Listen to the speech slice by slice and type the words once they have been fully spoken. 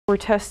We're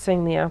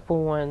testing the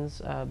Apple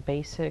One's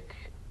basic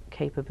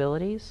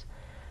capabilities,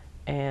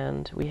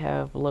 and we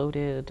have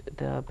loaded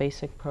the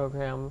basic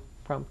program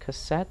from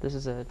cassette. This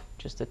is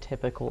just a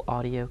typical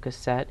audio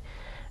cassette,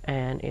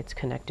 and it's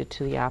connected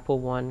to the Apple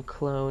One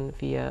clone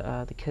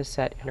via the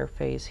cassette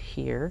interface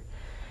here.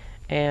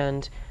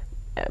 And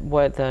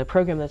what the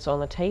program that's on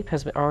the tape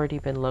has already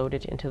been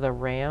loaded into the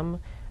RAM.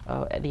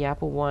 The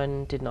Apple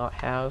One did not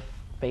have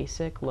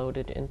basic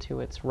loaded into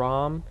its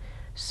ROM,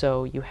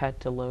 so you had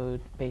to load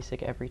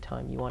basic every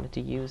time you wanted to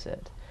use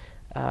it.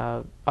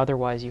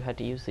 Otherwise, you had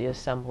to use the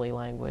assembly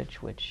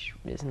language, which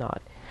is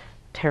not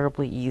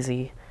terribly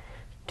easy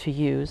to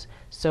use.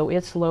 So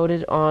it's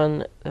loaded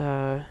on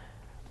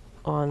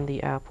the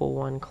Apple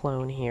One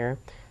clone here.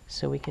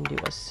 So we can do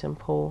a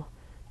simple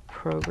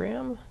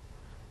program.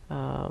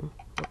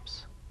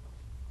 Oops.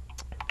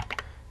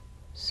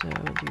 So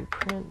do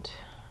print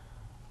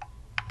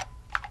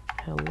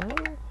hello.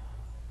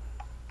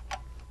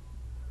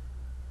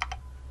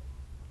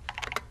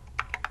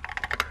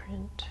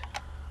 Print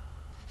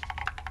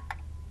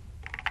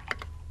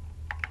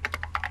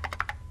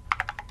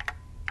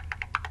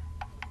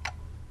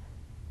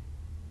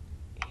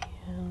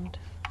and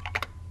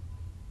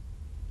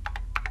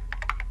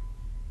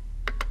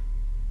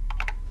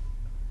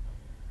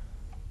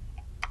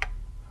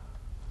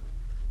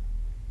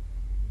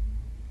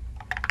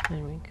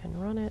then we can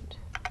run it.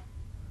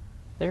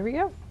 There we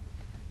go.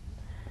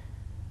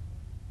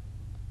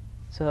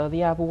 So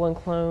the Apple One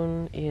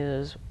clone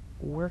is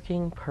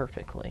working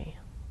perfectly.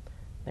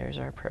 There's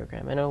our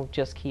program, and it'll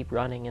just keep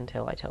running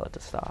until I tell it to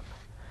stop.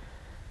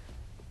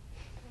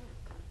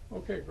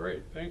 Okay,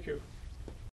 great. Thank you.